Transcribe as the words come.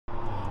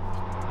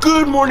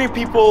Good morning,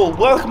 people.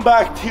 Welcome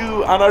back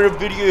to another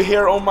video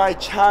here on my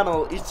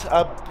channel. It's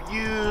a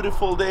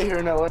beautiful day here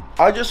in LA.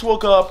 I just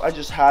woke up. I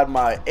just had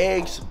my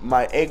eggs,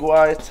 my egg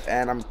whites,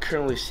 and I'm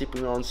currently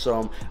sipping on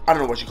some, I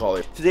don't know what you call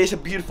it. Today's a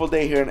beautiful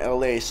day here in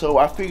LA, so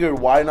I figured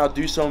why not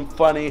do something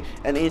funny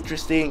and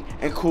interesting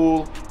and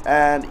cool.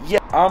 And yeah,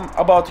 I'm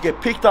about to get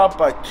picked up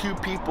by two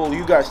people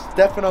you guys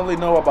definitely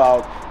know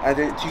about and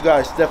that you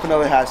guys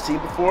definitely have seen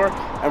before,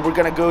 and we're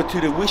gonna go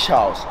to the Wish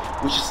House,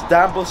 which is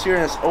Dan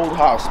Bilzerian's old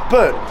house.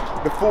 But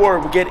before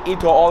we get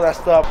into all that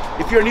stuff,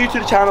 if you're new to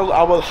the channel,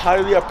 I will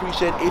highly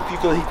appreciate if you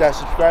could hit that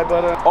subscribe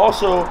button.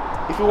 Also,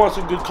 if you want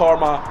some good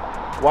karma,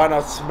 why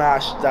not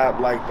smash that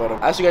like button?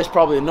 As you guys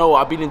probably know,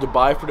 I've been in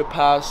Dubai for the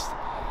past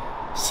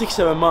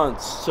 6-7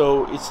 months,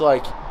 so it's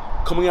like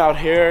coming out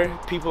here,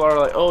 people are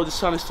like, oh, the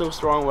sun is so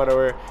strong,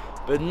 whatever,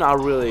 but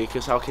not really,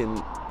 because I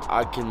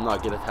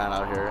cannot get a tan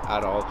out here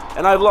at all.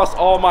 And I've lost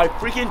all my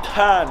freaking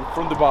tan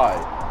from Dubai.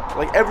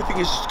 Like, everything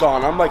is just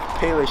gone. I'm like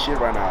pale as shit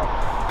right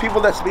now.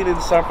 People that's been in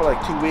the sun for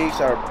like 2 weeks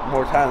are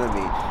more tan than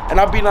me, and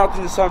I've been out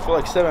in the sun for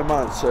like 7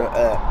 months. So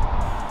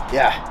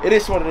yeah, it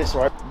is what it is,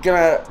 right?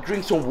 Gonna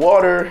drink some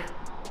water,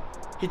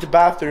 hit the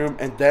bathroom,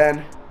 and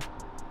then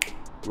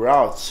we're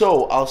out.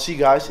 So I'll see you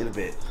guys in a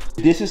bit.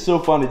 This is so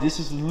funny. This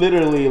is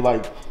literally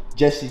like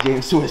Jesse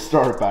James Swiss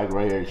starter pack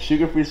right here.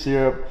 Sugar-free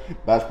syrup,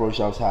 Bass Pro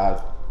Shops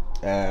hat,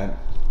 and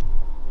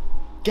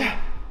yeah,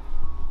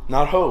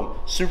 not home.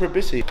 Super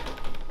busy.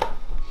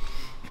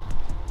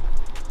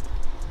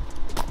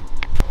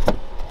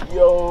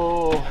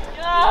 Yo!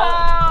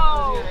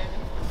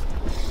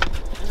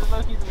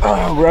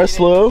 We're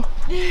slow.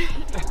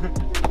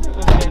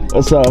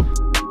 What's up?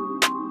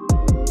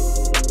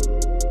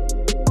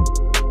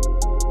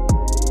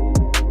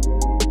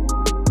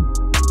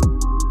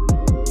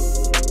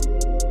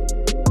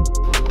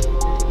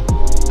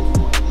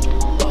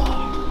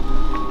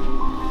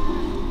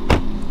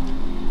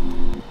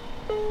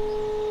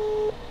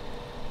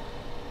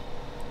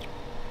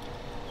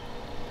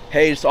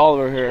 Hey, it's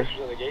Oliver here.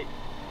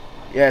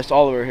 Yeah, it's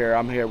Oliver here.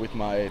 I'm here with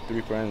my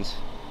 3 friends.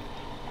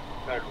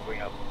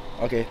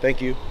 Okay,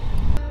 thank you.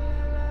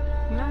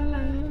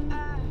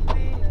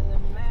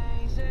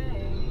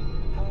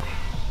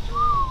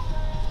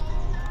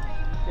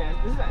 Yeah,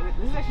 this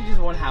is actually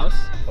just one house.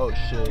 Oh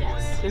shit.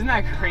 Yes. Isn't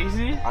that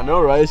crazy? I know,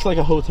 right? It's like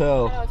a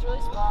hotel. No, it's really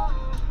small.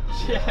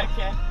 Yeah,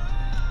 okay.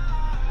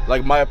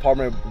 Like, my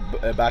apartment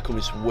back home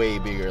is way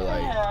bigger.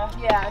 Like.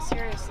 Yeah,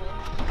 seriously.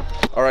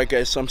 Alright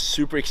guys, so I'm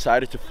super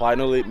excited to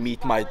finally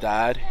meet my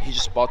dad. He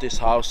just bought this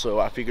house, so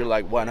I figured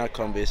like why not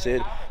come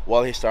visit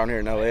while he's down here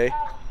in LA.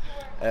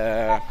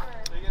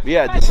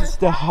 Yeah, this is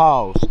the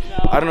house.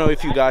 I don't know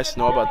if you guys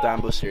know about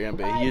Dan Bilzerian,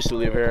 but he used to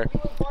live here.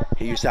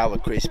 He used to have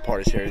like crazy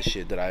parties here and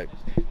shit that I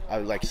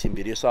like seen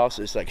videos of,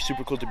 so it's like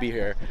super cool to be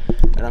here.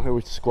 And I'm here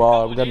with the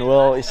squad. We got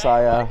Noelle,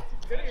 Isiah,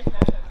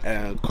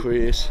 and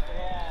Chris.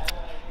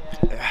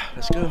 Yeah,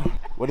 let's go.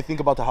 What do you think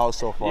about the house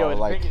so far? Yo, it's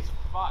like, big as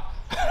fuck.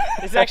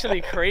 It's actually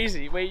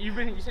crazy. Wait, you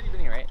said you've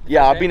been here, right?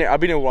 Yeah, I've been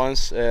here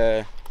once.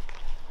 But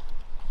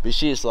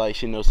she's like,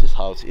 she knows this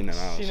house in and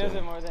out. She knows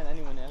it more than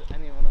any one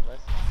of us.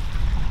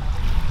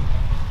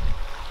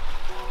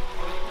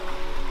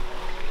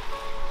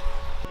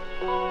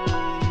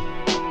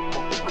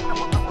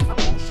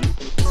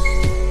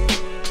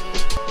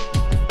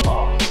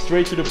 Oh,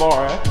 straight to the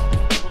bar, eh?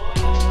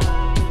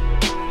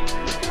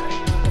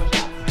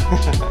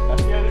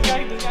 Yeah, this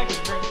guy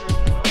can drink.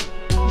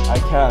 I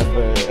can,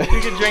 but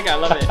You can drink, I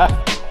love it.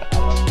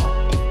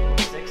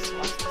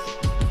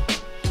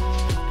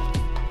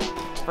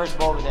 First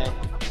bowl of the day.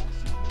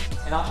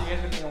 And also, you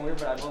guys are thinking weird,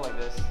 but I bowl like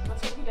this.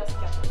 Let's hope he doesn't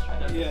get this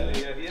right. Yeah,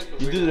 he has to.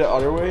 you do it the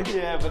other way?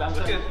 Yeah, but I'm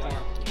looking for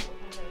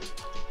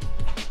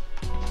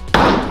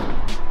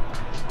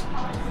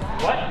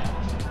What?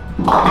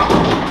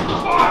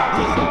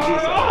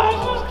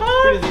 Decent.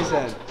 Pretty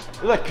decent.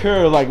 It's like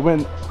curl, like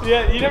when.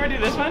 Yeah, you never do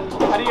this one?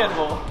 How do you guys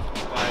bowl?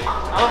 I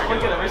love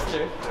looking at the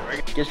wrister.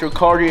 Get your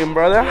cardio in,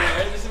 brother.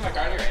 Yeah, this is my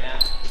cardio right now.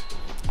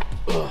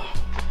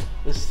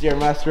 This is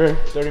Stairmaster,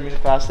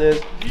 30-minute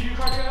fasted. Do you do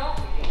cardio now?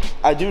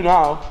 I do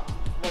now.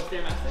 What's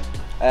Stairmaster?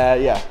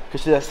 Yeah,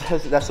 because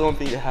that's the one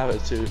thing to have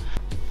it too.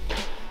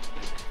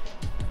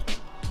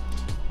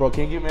 Bro,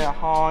 can you give me a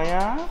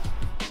higher?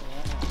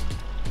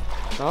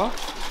 Huh?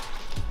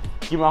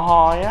 Give me a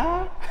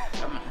higher?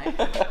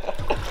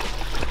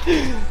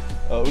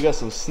 Oh, we got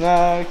some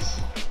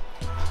snacks.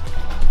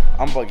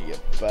 I'm about to get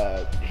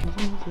fat.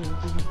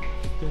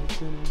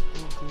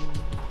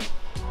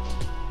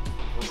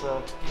 What's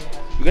up?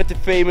 We got the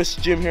famous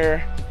gym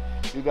here.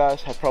 You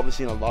guys have probably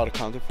seen a lot of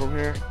content from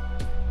here,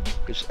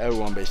 because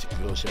everyone basically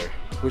goes here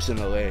who's in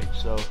LA,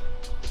 so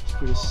it's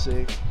pretty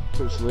sick,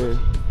 pretty lit.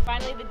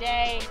 Finally the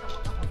day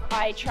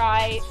I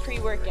try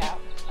pre-workout.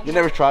 You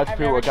never tried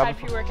pre-workout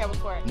before? I've never tried pre-workout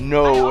before.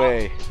 No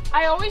way.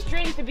 I always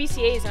drink the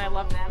BCAs and I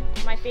love them.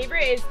 My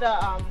favorite is the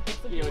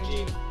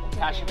POG.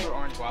 Passion for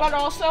orange water. But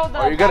also the.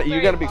 Oh, you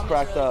gotta be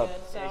cracked really up.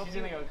 Good, so. Yeah, she's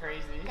gonna go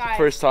crazy. Guys,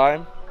 First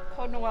time.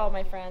 Code Noelle,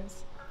 my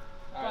friends.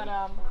 Alright.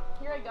 But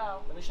here I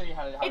go. Let me show you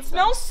how to. It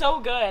smells so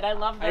good. I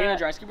love that. Are you gonna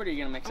dry scoop it or are you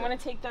gonna mix it? I'm gonna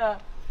take the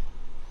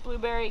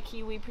blueberry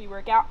kiwi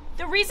pre-workout.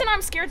 The reason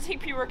I'm scared to take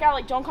pre-workout,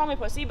 like, don't call me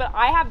pussy, but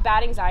I have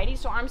bad anxiety,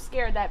 so I'm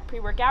scared that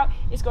pre-workout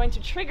is going to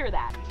trigger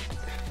that.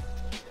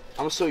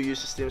 I'm so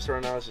used to Steams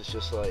right now. It's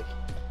just like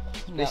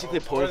basically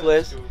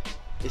pointless.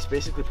 It's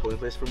basically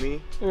pointless for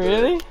me.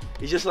 Really?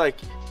 It just like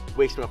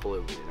wakes me up a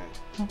little bit,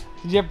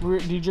 you know.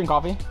 Do you drink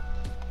coffee?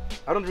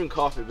 I don't drink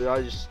coffee, but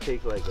I just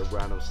take like a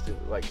random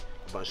like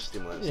a bunch of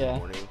stimulants in the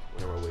morning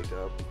whenever I wake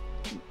up.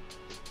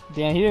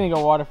 Dan, he didn't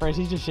go water first.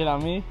 He just shit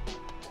on me.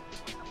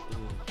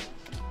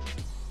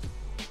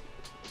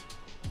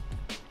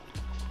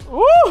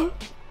 Woo!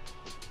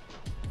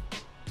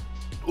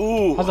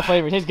 Ooh. How's the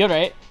flavor? It tastes good,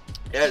 right?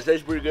 Yeah, it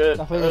tastes pretty good.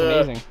 The flavor's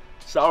amazing.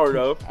 Sour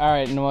though. All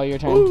right, Noelle, your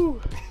turn.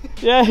 Ooh.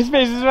 Yeah, his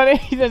face is funny.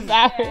 He says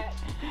sour. Yeah,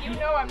 you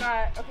know I'm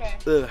not, okay.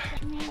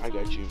 I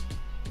got you.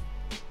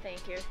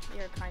 Thank you,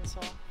 you're a kind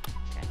soul.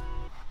 Okay.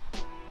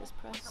 Just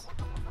press.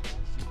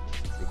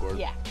 Record.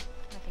 Yeah,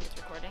 I think it's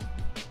recording.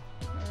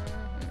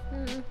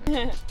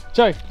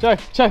 Chug.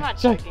 I'm not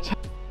chugging.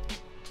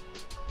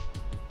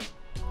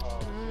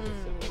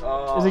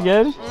 Oh, Is it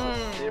good?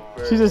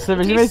 She's a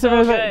sipper. She made so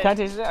some. good. Can I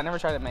taste it? I never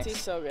tried it mixed.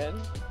 Tastes so good.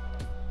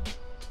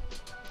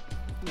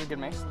 It's a good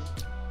mix.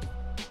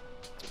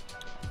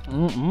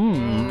 It's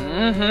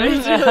really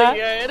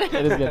good.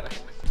 It is good.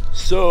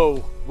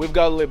 So we've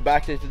got a little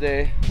back day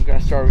today. We're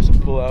gonna start with some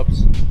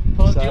pull-ups.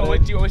 Pull-ups? Do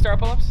you always start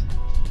with pull-ups?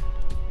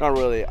 Not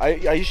really.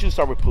 I usually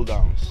start with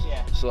pull-downs.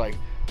 Yeah. So like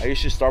I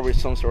usually start with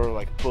some sort of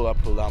like pull-up,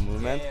 pull-down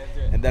movement,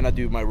 and then I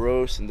do my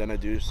rows, and then I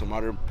do some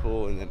other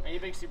pull, and then. Are you a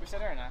big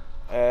supersetter or not?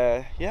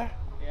 Yeah. Yeah.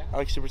 I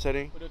like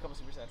supersetting. We'll do a couple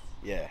supersets.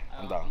 Yeah,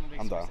 I'm I'm down. a big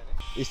I'm down.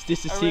 supersetter. Is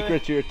this a I secret really-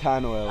 to your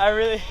tan oil? I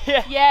really,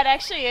 yeah. Yeah, it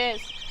actually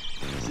is.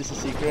 Is this a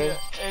secret?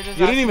 It is You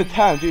didn't awesome. even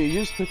tan, dude. You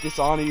just put this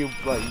on and you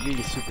like you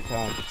get super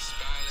tan.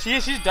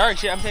 She's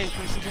dark. I'm saying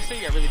from superstar,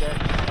 you got really dark.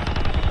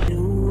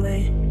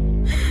 Away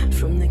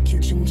from the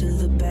kitchen to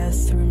the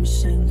bathroom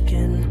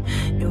sinking.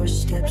 Your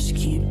steps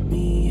keep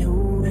me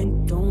awake.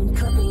 Don't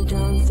cut me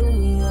down, throw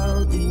me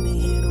out, leave me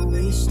here to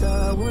waste.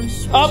 I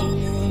once Up.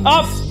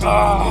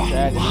 Oh,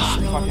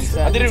 Fucking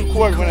sad. I didn't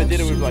record when I did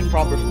it with like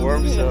proper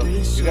form, so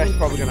you guys are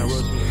probably gonna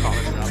roast me in the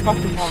comments now.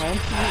 Fucking comment.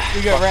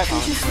 We got rap.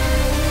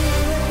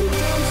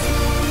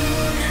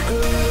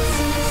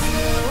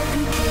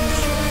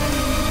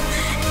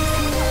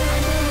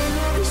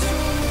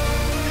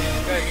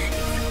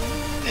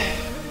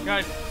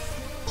 Good.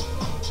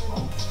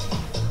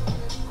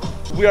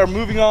 We are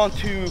moving on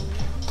to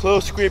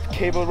close grip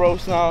cable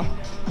rows now.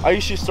 I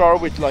usually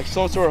start with like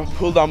some sort of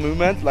pull down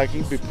movement, like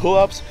it could be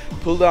pull-ups,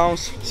 pull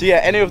downs. So yeah,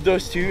 any of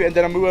those two, and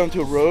then I move on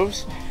to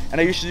rows. And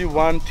I usually do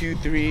 1, 2,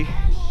 3,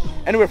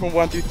 anywhere from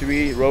 1 to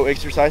 3 row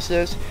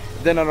exercises.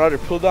 Then another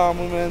pull down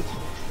movement,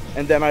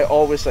 and then I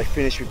always like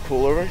finish with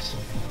pullovers.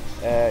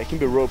 It can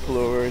be row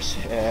pullovers,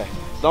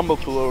 dumbbell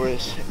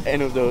pullovers,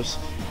 any of those.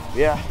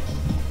 Yeah.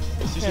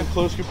 Let's do some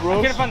close grip I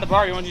rows. couldn't find the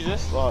bar. You want to do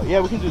this? Yeah,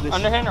 we can do this.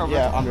 Underhand or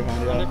yeah, vertical?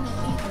 underhand.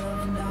 Yeah.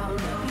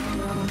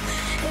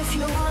 If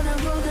you wanna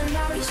go, then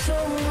I'll be so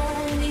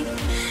lonely.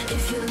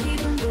 If you're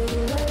leaving, baby,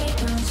 let me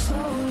down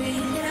slowly.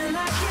 And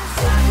I can't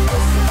stop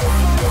myself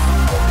from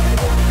falling.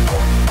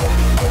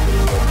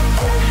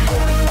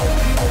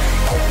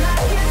 And I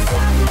can't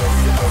stop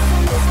myself from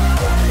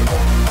falling.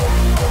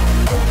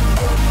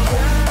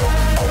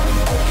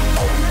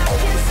 And I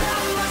can't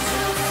stop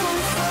myself from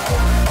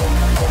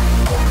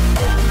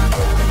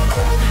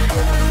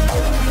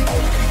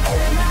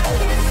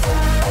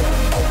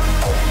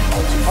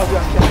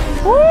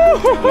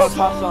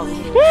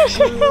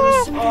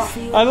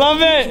I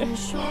love it.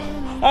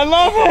 I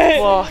love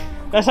it.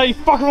 That's how you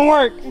fucking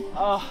work.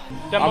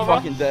 I'm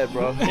fucking dead,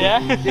 bro.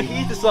 Yeah? The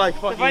heat is like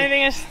The funny fucking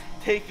thing is,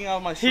 taking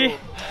out my soul.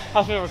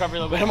 I'll feel recovery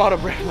a little But bit. I'm out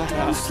of breath right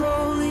now.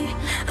 slowly,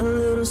 a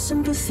little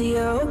sympathy,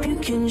 I hope you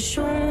can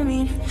show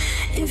me.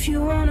 If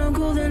you wanna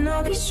go, then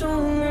I'll be so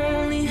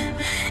lonely.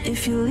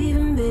 If you're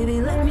leaving,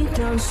 baby, let me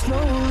down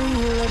slowly,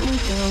 let me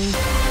down.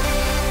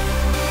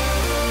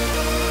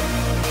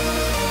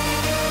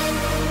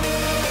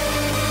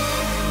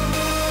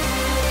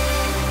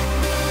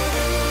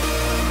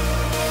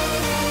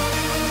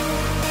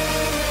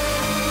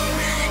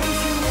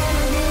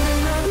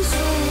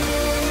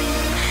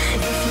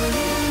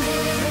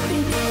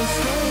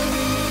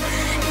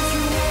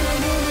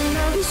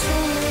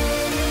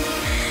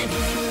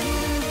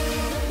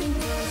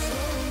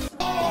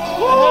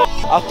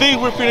 I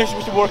think we're finished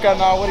with the workout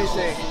now. What do you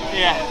say?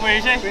 Yeah, what do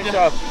you say? Finish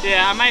up.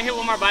 Yeah, I might hit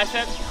one more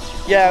bicep.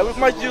 Yeah, we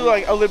might do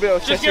like a little bit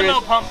of Just get a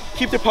little pump.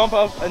 Keep the pump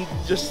up and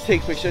just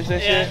take pictures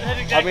and Yeah, shit. that's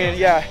exactly I mean,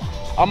 yeah,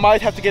 I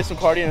might have to get some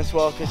cardio as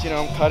well because, you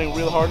know, I'm cutting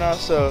real hard now.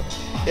 So,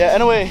 yeah,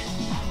 anyway,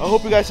 I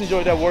hope you guys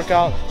enjoyed that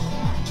workout.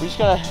 We're just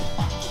gonna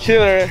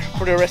chill there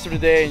for the rest of the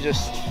day and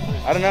just,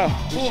 I don't know,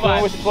 we're just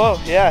going with the flow.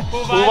 Yeah.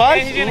 Cool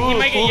vibes. He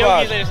might get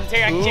yogis later, so I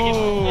can take it.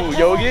 Ooh,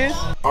 yogis?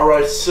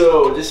 Alright,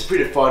 so this is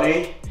pretty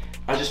funny.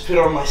 I just put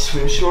on my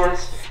swim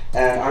shorts,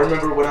 and I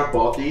remember when I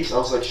bought these, I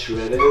was like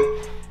shredded.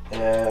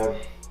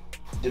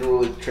 Didn't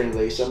really train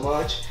legs that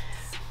much.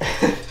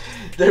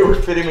 They were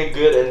fitting me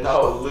good, and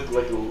now I look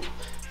like a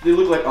they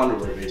look like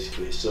underwear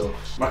basically. So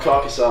my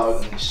cock is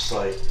out and it's just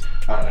like,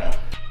 I don't know.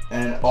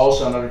 And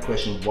also another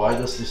question, why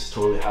does this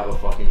toilet have a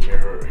fucking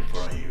mirror in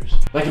front of you?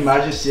 Like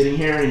imagine sitting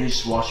here and you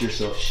just watch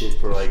yourself shit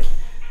for like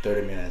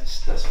 30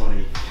 minutes. That's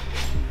funny.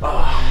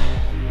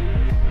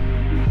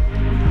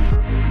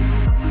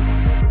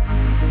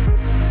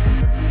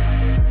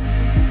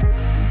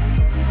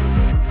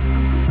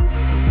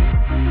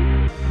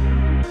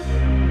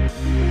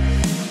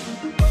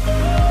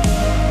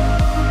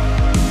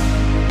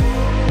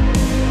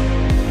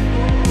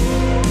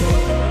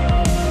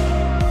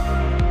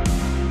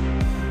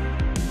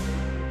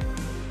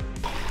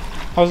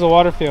 How's the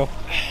water feel?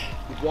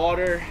 The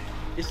water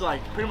is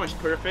like pretty much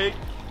perfect.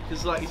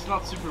 Cause like it's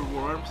not super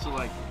warm, so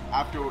like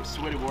after a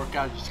sweaty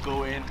workout, just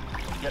go in,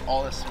 get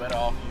all the sweat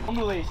off you. I'm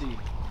lazy.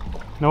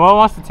 Noelle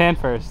wants to tan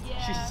first.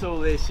 Yeah. She's so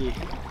lazy.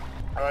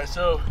 All right,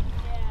 so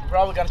we're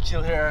probably gonna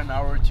chill here an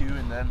hour or two,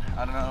 and then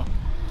I don't know,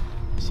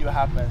 see what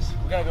happens.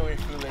 We're gonna go eat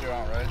food later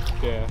on, right?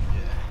 Yeah.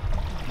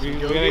 We're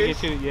gonna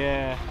get you.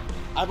 Yeah.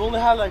 I've only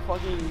had like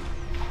fucking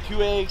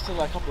 2 eggs and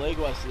like a couple egg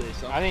whites today,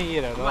 so I didn't eat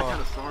it at I'm like all.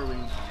 kind of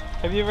starving.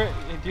 Have you ever?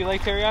 Do you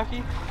like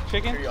teriyaki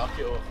chicken?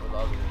 Teriyaki, oh, I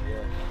love it.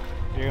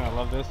 Yeah. You're gonna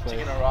love this place.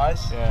 Chicken and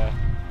rice. Yeah.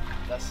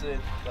 That's it.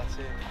 That's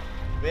it.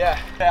 But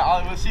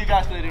yeah, we'll see you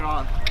guys later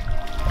on.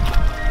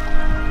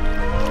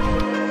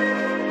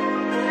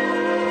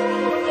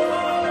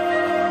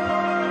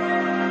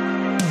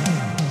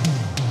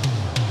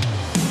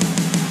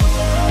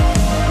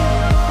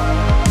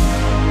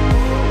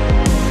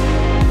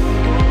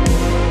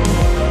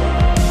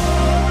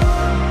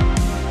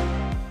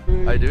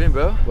 How you doing,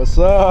 bro? What's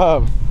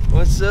up?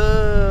 What's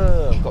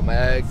up? Got my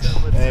eggs.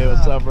 Hey,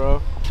 what's up,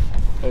 bro?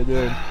 How you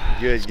doing?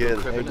 Good,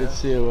 good. Hey, good to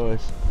see you,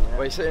 boys. Why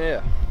are you sitting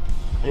here?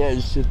 Yeah,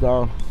 just sit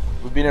down.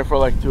 We've been here for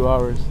like 2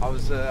 hours. How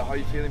are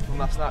you feeling from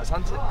last night's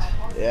antics?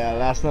 Yeah,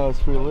 last night was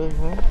pretty lit,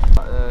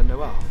 huh?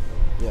 Noelle.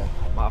 Yeah.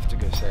 Might have to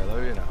go say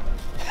hello, you know.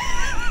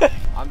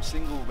 I'm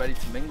single, ready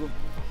to mingle.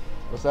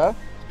 What's that?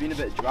 It's been a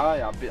bit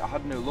dry. I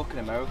had no luck in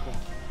America.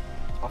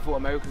 I thought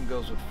American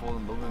girls would fall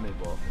in love with me,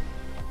 but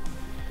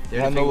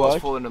the only thing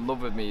that's falling in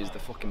love with me is the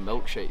fucking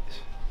milkshakes.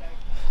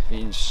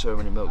 Eating so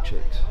many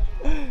milkshakes.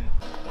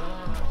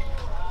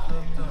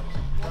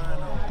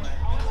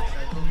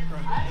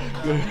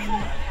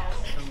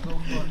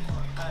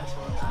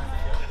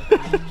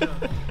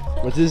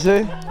 What did you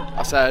say?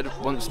 I said,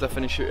 once they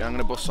finish shooting, I'm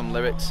gonna bust some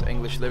lyrics,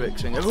 English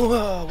lyrics, and go,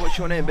 oh, what's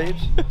your name,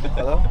 babes?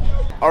 Hello?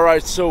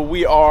 Alright, so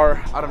we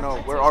are, I don't know,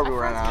 where are we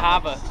right now?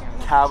 Kava.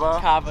 Kava?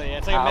 Kava, yeah.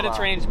 It's like Kava. a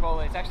Mediterranean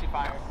Chipotle. It's actually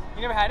fire.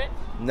 You never had it?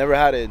 Never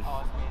had it. Oh,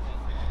 it's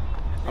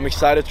amazing. I'm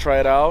excited to try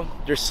it out.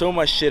 There's so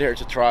much shit here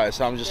to try,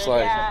 so I'm just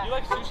like, Yeah. You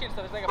like sushi and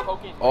stuff. It's like a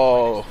poke.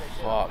 oh,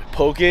 fuck.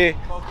 Poke?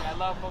 Poke. I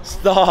love poke.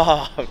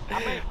 Stop.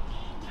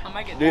 I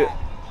might get Dude. that.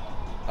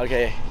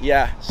 Okay,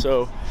 yeah,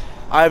 so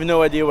I have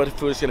no idea what the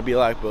food is gonna be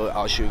like, but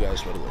I'll show you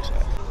guys what it looks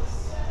like.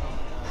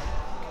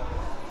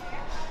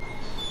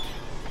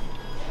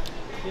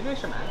 Do you have an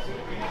extra mask? Do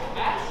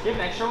you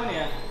have an extra one?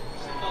 Yeah.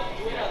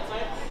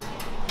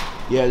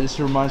 Yeah, this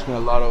reminds me a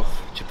lot of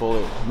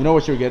Chipotle. You know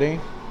what you're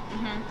getting?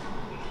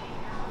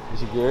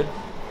 Is it good?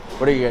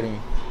 What are you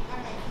getting?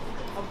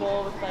 A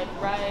bowl with like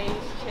rice,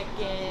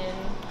 chicken,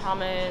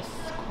 hummus,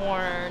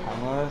 corn.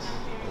 Hummus?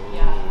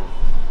 Yeah.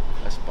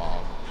 That's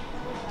bomb.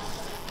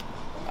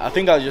 I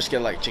think I'll just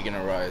get like chicken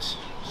and rice.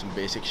 Some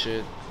basic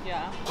shit.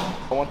 Yeah.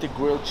 I want the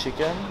grilled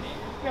chicken.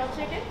 Grilled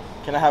chicken?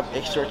 Can I have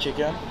extra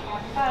chicken?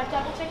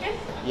 Double chicken?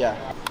 Yeah.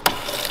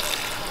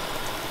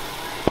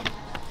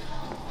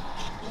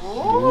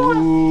 What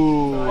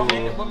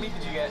Ooh. meat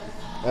did you get?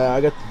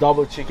 I got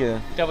double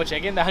chicken. Double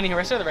chicken? The honey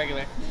harissa or the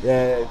regular?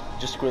 Yeah,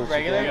 just grilled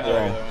Regular? chicken.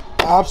 Yeah.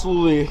 Yeah.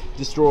 Absolutely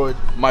destroyed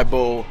my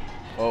bowl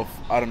of,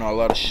 I don't know, a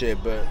lot of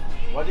shit, but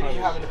what did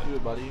you have in the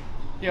food, buddy?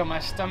 Yo, my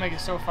stomach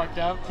is so fucked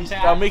up. His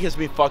stomach has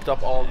been fucked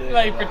up all day.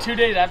 Like for 2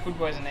 days, I had food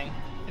poisoning.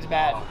 It's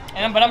bad.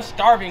 But I'm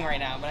starving right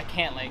now. But I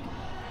can't like.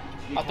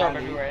 I'll throw up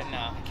everywhere. No,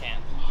 I can't.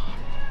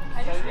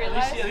 I just At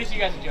realized. least you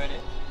guys enjoyed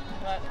it.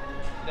 What?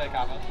 The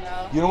kava.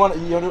 No. You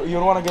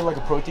don't want to get like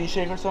a protein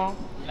shake or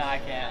something? No, I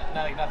can't.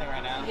 Not like nothing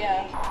right now.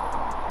 Yeah.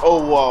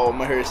 Oh wow,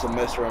 my hair is a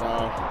mess right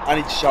now. I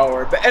need to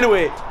shower. But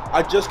anyway,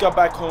 I just got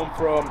back home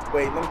from.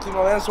 Wait, let me clean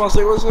my lens. What's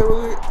it?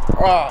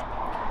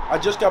 I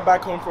just got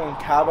back home from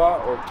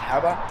Cava.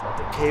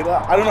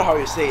 I don't know how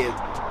you say it,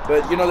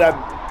 but you know that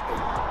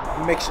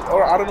mix,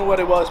 or I don't know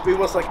what it was, but it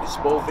was like this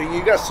bowl thing.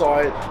 You guys saw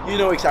it. You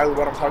know exactly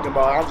what I'm talking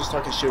about. I'm just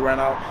talking shit right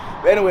now.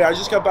 But anyway, I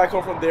just got back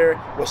home from there.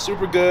 It was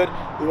super good.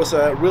 It was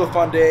a real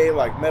fun day.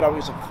 Like met up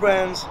with some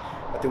friends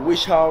at the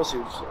Wish House. It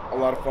was a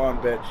lot of fun.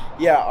 But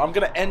yeah, I'm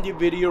gonna end the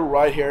video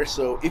right here.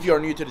 So if you are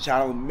new to the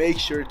channel, make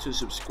sure to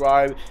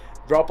subscribe.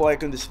 Drop a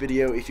like on this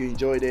video if you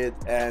enjoyed it,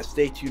 and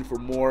stay tuned for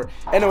more.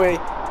 Anyway,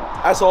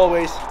 as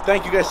always,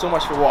 thank you guys so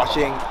much for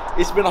watching.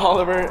 It's been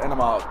Oliver, and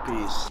I'm out.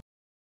 Peace.